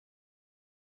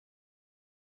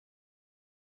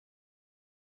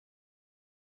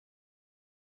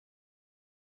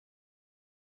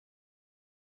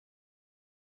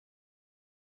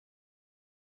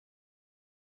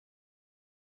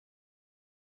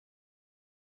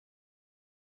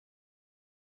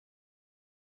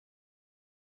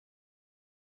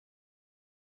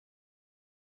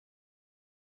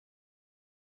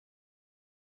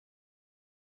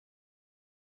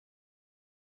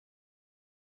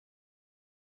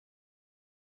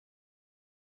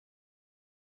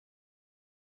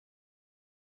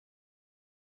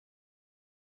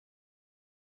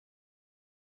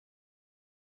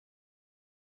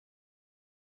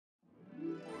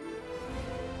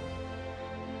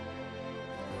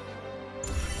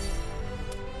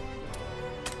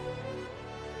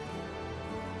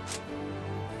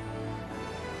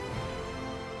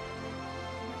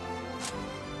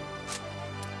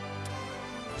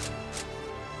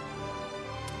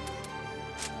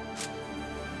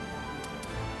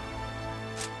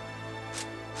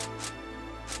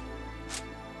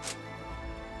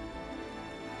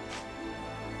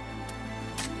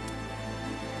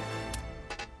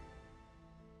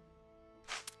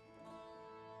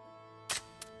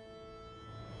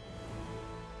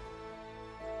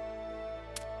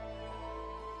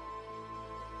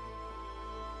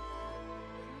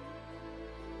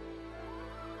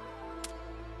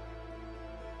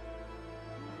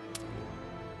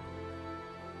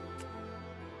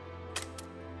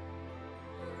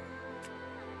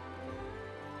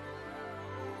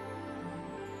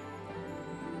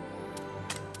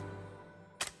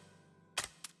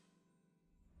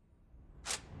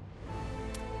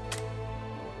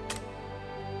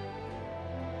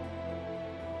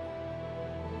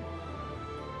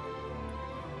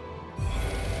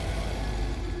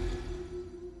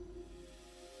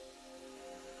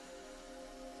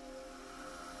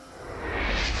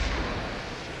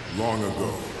Long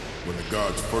ago, when the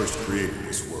gods first created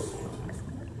this world,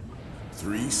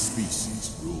 3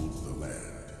 species ruled the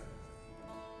land.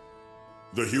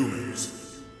 The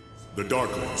humans, the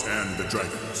darklings, and the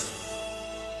dragons.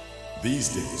 These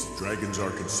days, dragons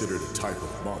are considered a type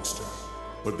of monster,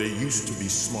 but they used to be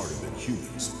smarter than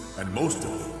humans, and most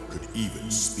of them could even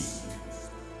speak.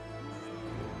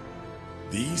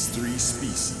 These 3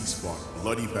 species fought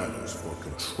bloody battles for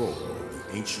control of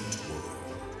the ancient world.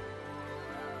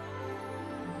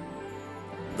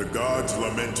 The gods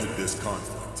lamented this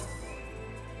conflict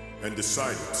and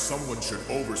decided someone should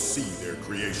oversee their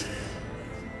creation.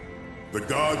 The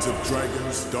gods of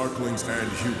dragons, darklings,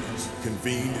 and humans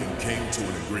convened and came to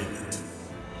an agreement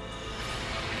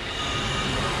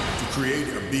to create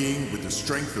a being with the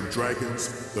strength of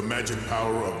dragons, the magic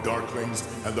power of darklings,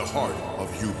 and the heart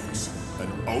of humans, an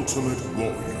ultimate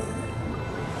warrior.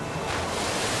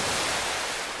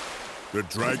 The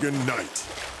Dragon Knight.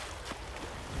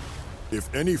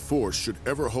 If any force should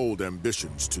ever hold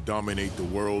ambitions to dominate the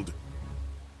world,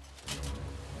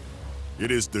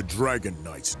 it is the Dragon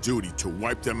Knight's duty to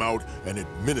wipe them out and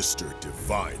administer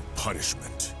divine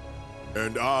punishment.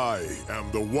 And I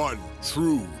am the one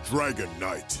true Dragon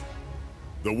Knight,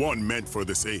 the one meant for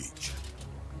this age.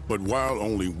 But while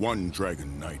only one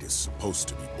Dragon Knight is supposed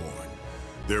to be born,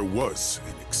 there was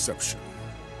an exception.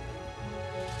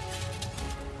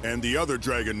 And the other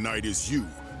Dragon Knight is you.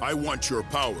 I want your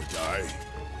power, Dai.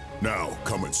 Now,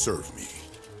 come and serve me.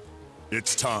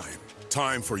 It's time.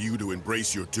 Time for you to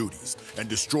embrace your duties and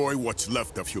destroy what's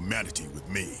left of humanity with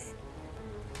me.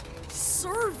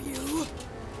 Serve you?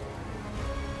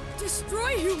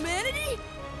 Destroy humanity?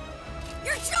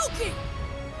 You're joking!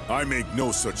 I make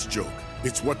no such joke.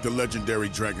 It's what the legendary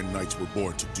Dragon Knights were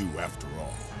born to do after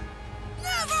all.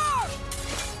 Never!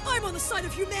 I'm on the side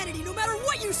of humanity no matter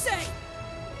what you say!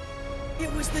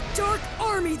 It was the Dark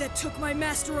Army that took my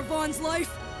Master Avon's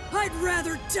life. I'd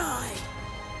rather die.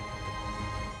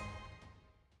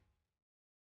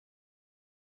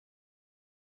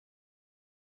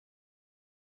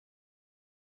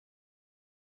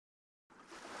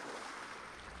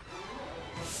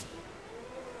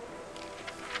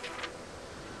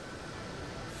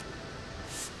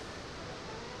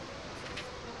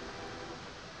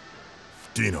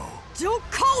 Dino. Don't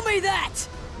call me that!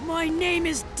 My name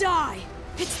is Dai.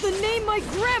 It's the name my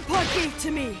grandpa gave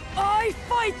to me. I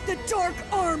fight the Dark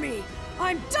Army.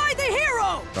 I'm Dai the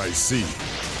Hero! I see.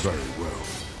 Very well.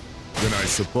 Then I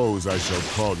suppose I shall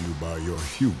call you by your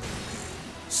human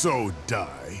name. So,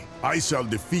 Dai, I shall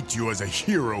defeat you as a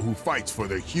hero who fights for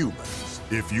the humans.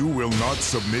 If you will not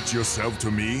submit yourself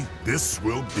to me, this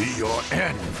will be your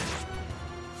end.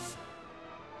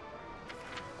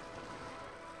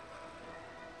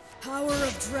 Power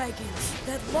of dragons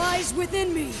that lies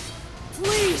within me.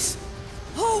 Please,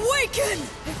 awaken!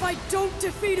 If I don't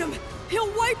defeat him,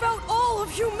 he'll wipe out all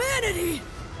of humanity!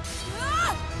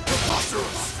 Ah!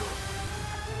 Preposterous!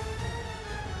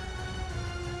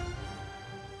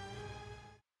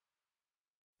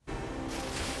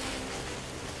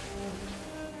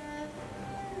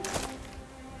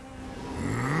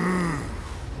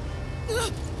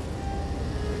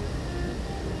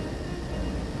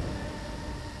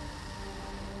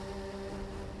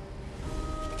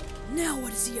 Now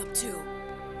what is he up to?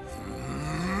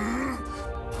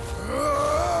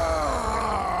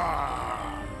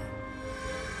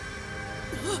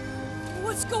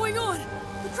 What's going on?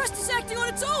 The crest is acting on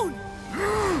its own!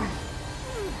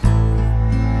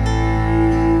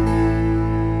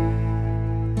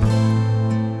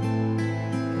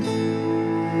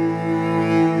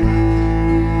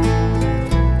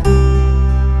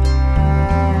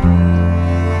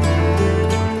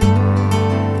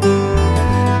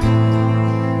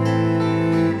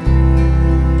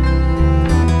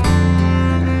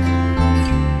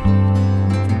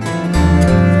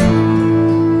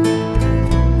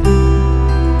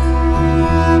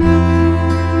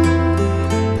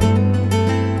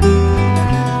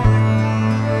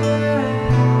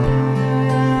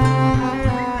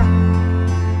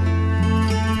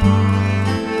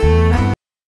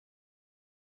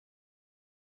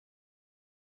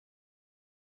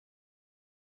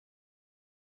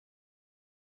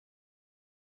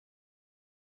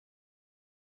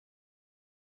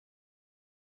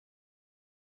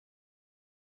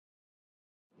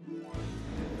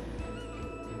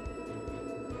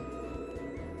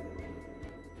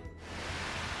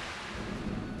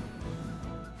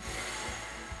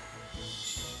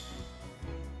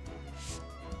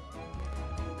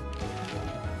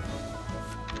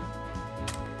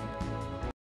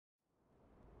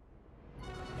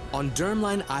 On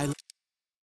Dermline Island.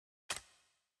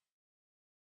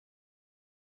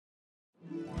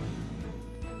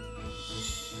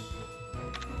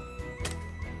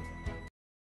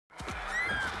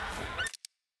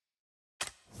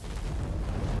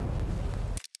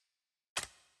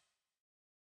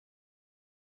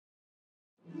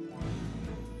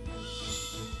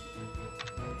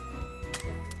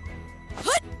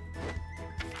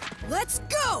 Let's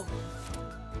go!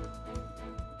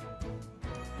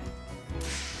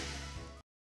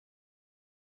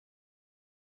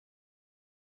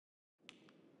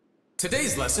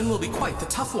 Today's lesson will be quite the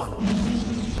tough one.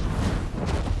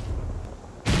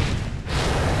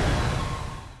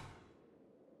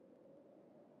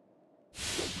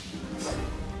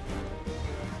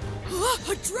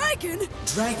 A dragon?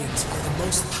 Dragons are the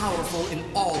most powerful in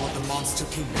all of the monster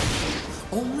kingdom.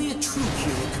 Only a true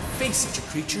hero could face such a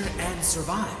creature and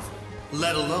survive,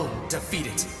 let alone defeat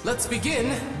it. Let's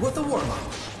begin with a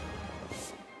warm-up.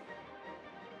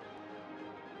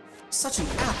 Such an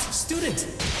apt student.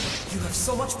 You have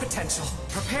so much potential.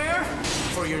 Prepare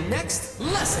for your next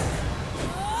lesson.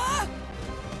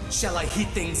 Shall I heat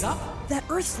things up? That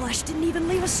earth slash didn't even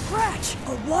leave a scratch.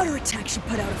 A water attack should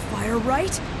put out a fire,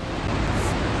 right?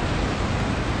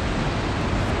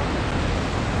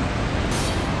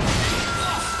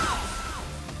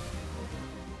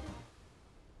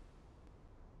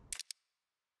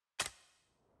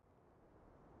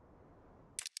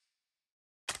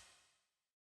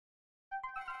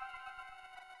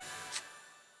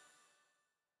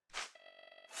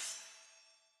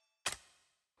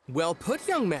 Well put,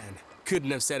 young man.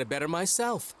 Couldn't have said it better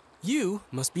myself. You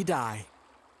must be Dai.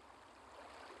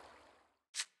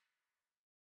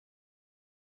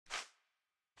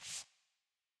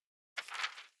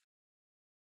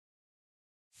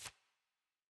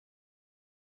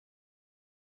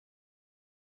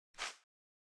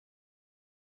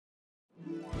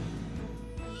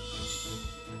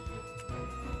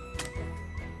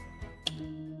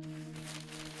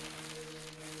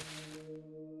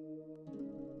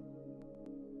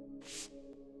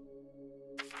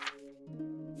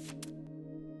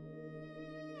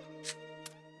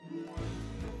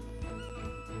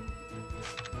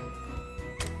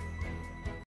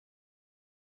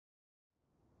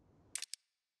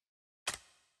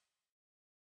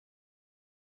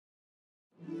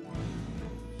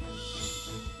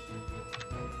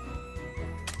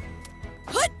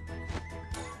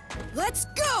 Let's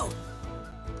go!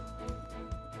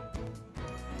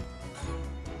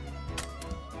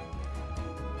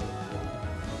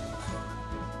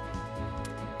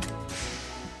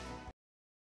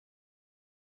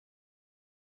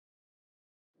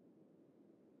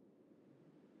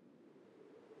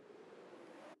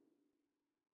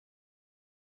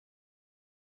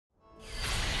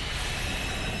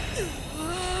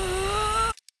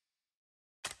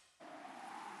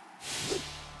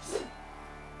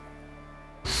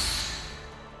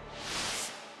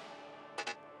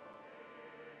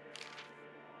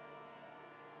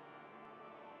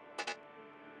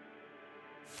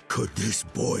 Could this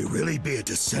boy really be a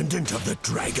descendant of the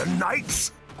Dragon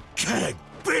Knights? Can it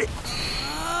be?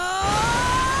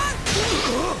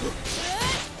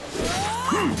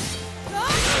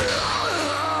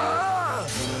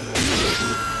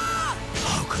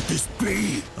 How could this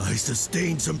be? I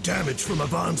sustained some damage from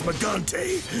Ivan's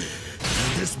Magante.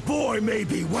 And this boy may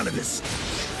be one of his...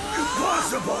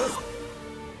 Impossible!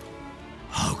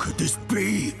 How could this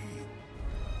be?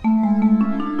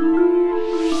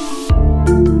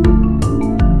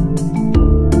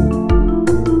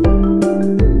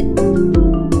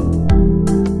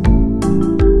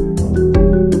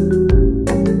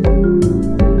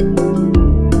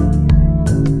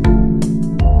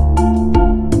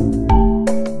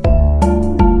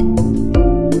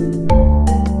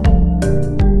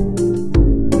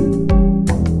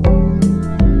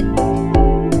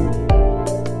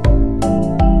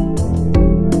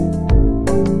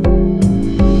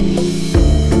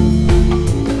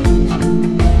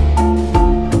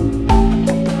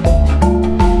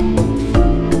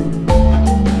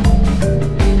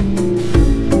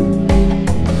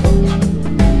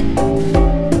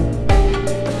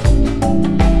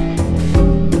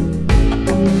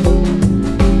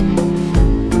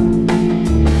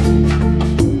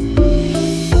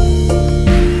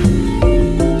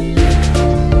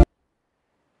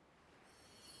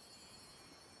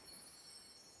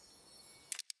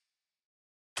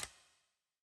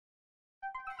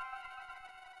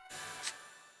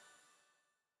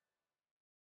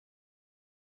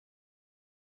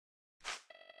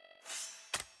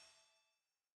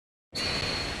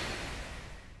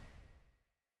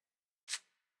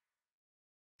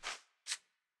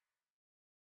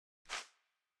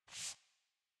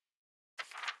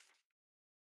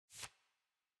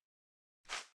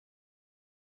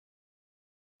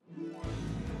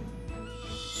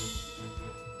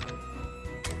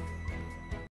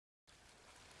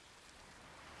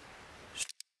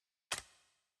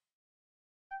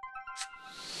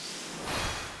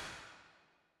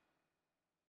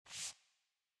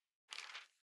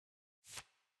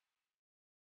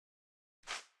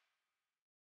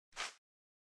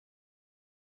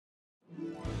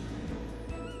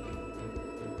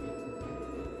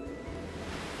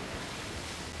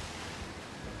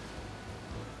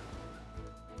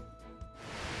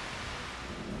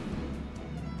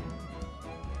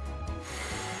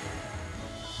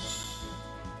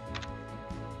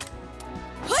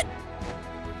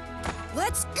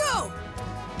 Let's go!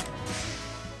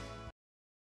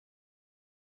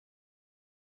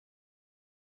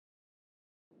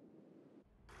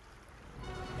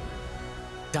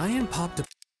 Diane popped a...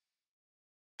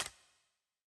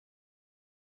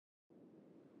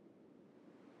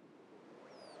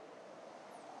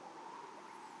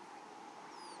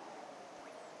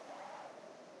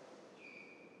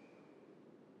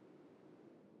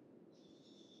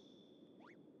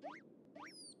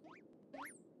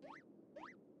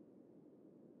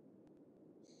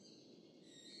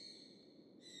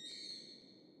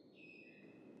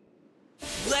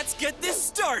 Let's get this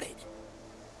started!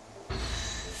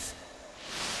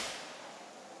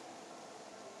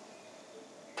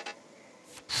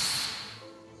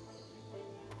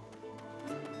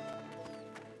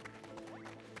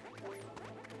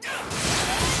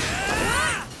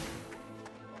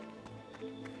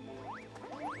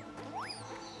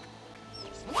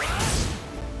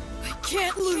 I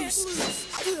can't lose! Strash!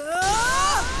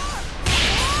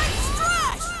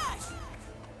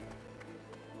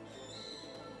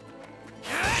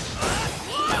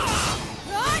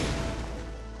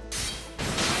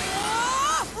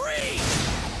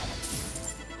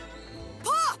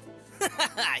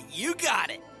 You got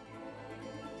it!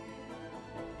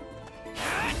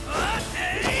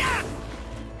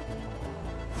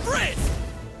 Fritz!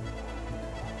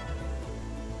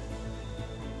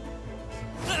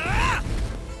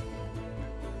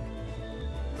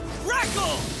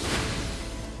 Crackle!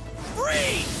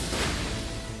 Freeze!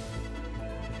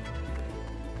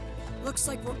 Looks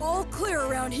like we're all clear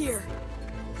around here.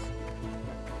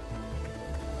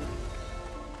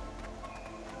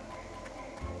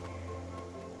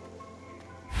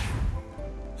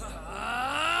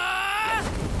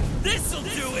 This'll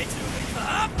do it!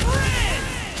 Bridge!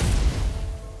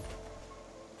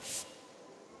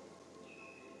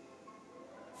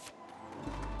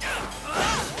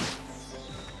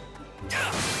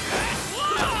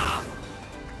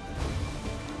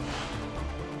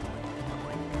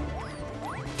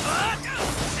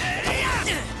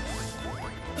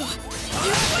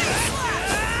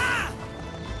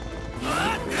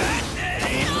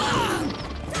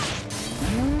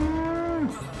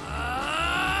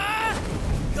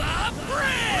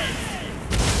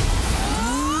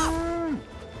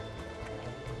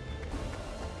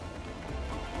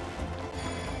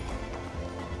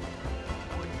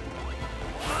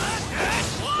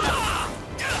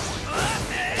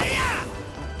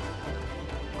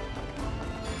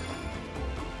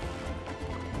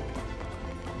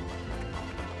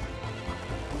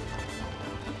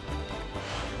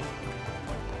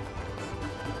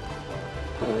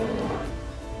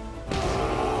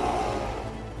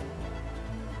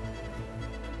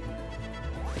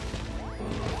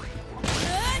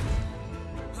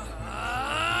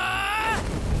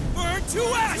 Burn to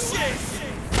ashes!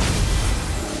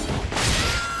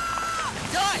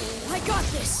 I got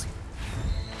this!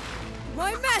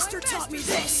 My master taught me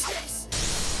this!